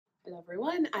Hello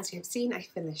everyone, as you have seen I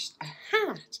finished a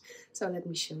hat, so let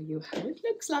me show you how it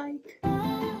looks like.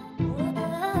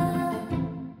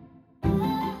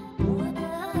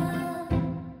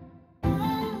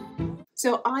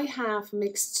 So I have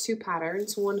mixed two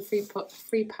patterns, one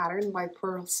free pattern by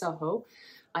Purl Soho.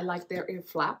 I like their ear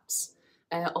flaps,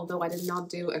 although I did not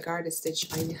do a garter stitch,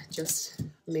 I just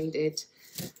made it,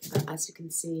 as you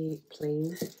can see,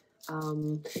 plain.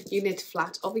 You knit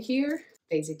flat over here.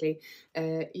 Basically,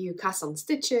 you cast on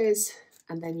stitches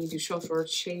and then you do short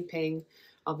shaping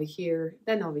over here,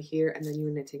 then over here, and then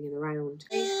you're knitting it around.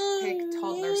 I pick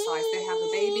toddler size. They have a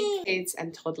baby, kids,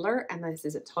 and toddler, and this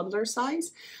is a toddler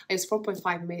size. I use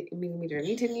 4.5 millimeter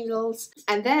knitting needles,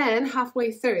 and then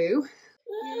halfway through,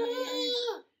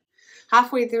 I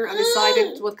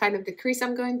decided what kind of decrease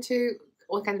I'm going to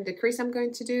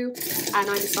do, and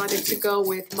I decided to go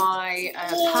with my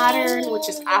pattern, which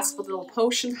is Asphodel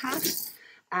Potion Hat.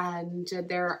 And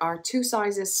there are two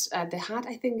sizes. The hat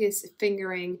I think is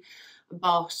fingering,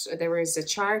 but there is a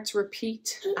chart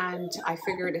repeat, and I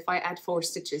figured if I add 4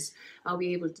 stitches I'll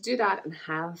be able to do that and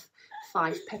have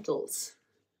 5 petals.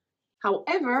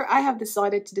 However, I have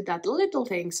decided to do that little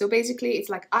thing. So basically it's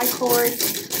like I cord,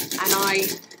 and I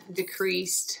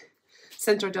decreased,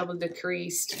 center double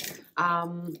decreased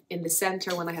in the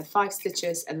center when I had 5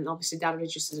 stitches, and obviously that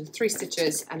reduces to 3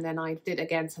 stitches, and then I did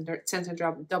again center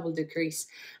double decrease,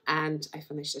 and I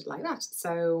finished it like that.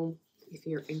 So if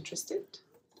you're interested,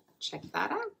 check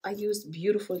that out. I used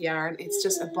beautiful yarn. It's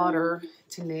just a butter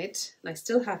to knit, and I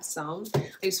still have some. I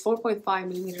used 4.5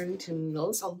 millimeter knitting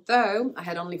needles, although I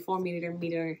had only 4 millimeter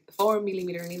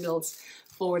needles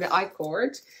for the I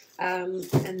cord. And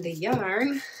the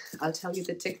yarn, I'll tell you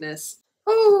the thickness.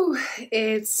 Oh,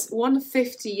 it's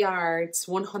 150 yards,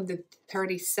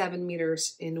 137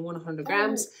 meters in 100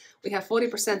 grams. We have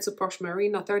 40% superwash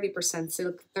merino, 30%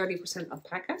 silk, 30%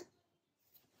 alpaca.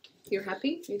 You're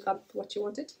happy? You got what you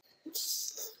wanted?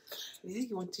 Yeah,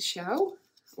 you want to show?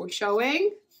 We're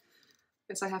showing.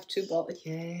 Yes, I have 2 balls.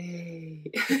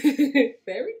 Yay!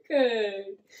 Very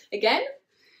good. Again?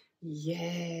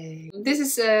 Yay! This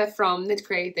is from Knit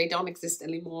Crate. They don't exist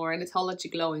anymore. Knitology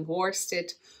Glowing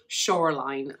Worsted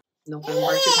Shoreline,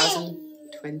 November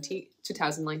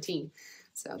 2019.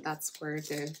 So that's where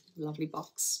the lovely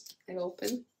box I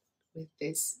open with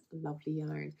this lovely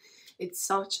yarn. It's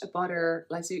such a butter,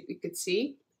 as you could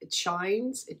see. It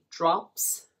shines, it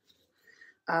drops.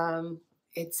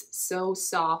 It's so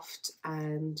soft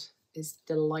and is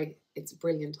it's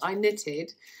brilliant. I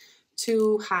knitted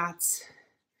 2 hats,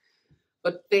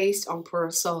 but based on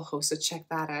Purl Soho, so check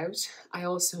that out. I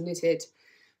also knitted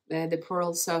the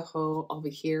Purl Soho over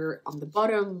here on the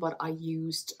bottom, but I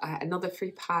used another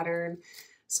free pattern,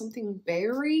 something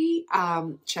berry.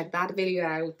 Check that video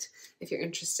out if you're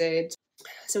interested.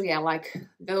 So yeah, like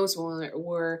those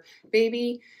were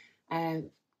baby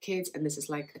kids, and this is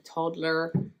like a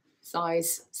toddler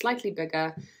size, slightly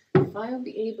bigger. If I'll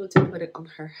be able to put it on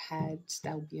her head,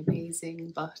 that would be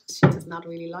amazing, but she does not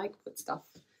really like put stuff.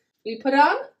 We put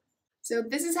on. So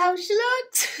this is how she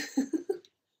looked.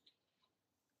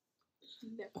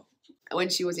 No. When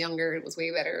she was younger, it was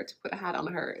way better to put a hat on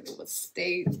her. It was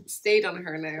stayed on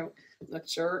her now. I'm not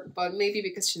sure, but maybe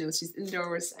because she knows she's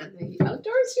indoors, and the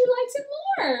outdoors she likes it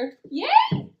more.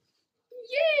 Yay!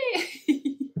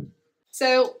 Yay!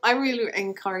 So I really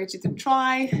encourage you to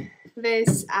try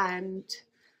this and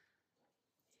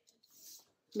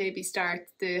maybe start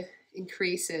the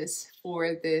increases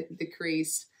for the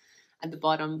decrease at the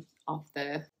bottom of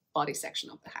the body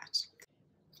section of the hat.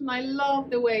 And I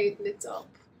love the way it knits up.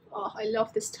 Oh, I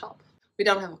love this top. We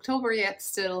don't have October yet,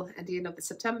 still at the end of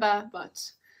September,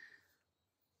 but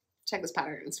check this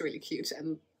pattern, it's really cute,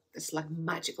 and there's like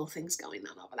magical things going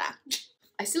on over that.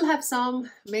 I still have some,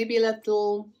 maybe a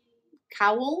little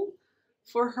cowl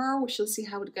for her. We shall see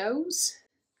how it goes.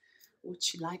 Would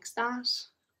she likes that?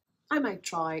 I might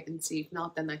try and see. If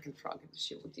not, then I can frog it if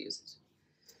she would use it.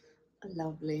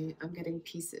 Lovely. I'm getting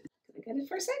pieces. Can I get it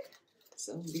for a sec?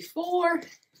 So before,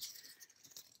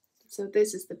 so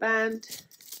this is the band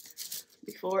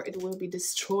before it will be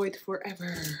destroyed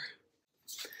forever.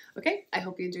 Okay, I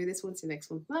hope you enjoy this one. See you next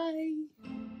one.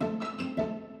 Bye.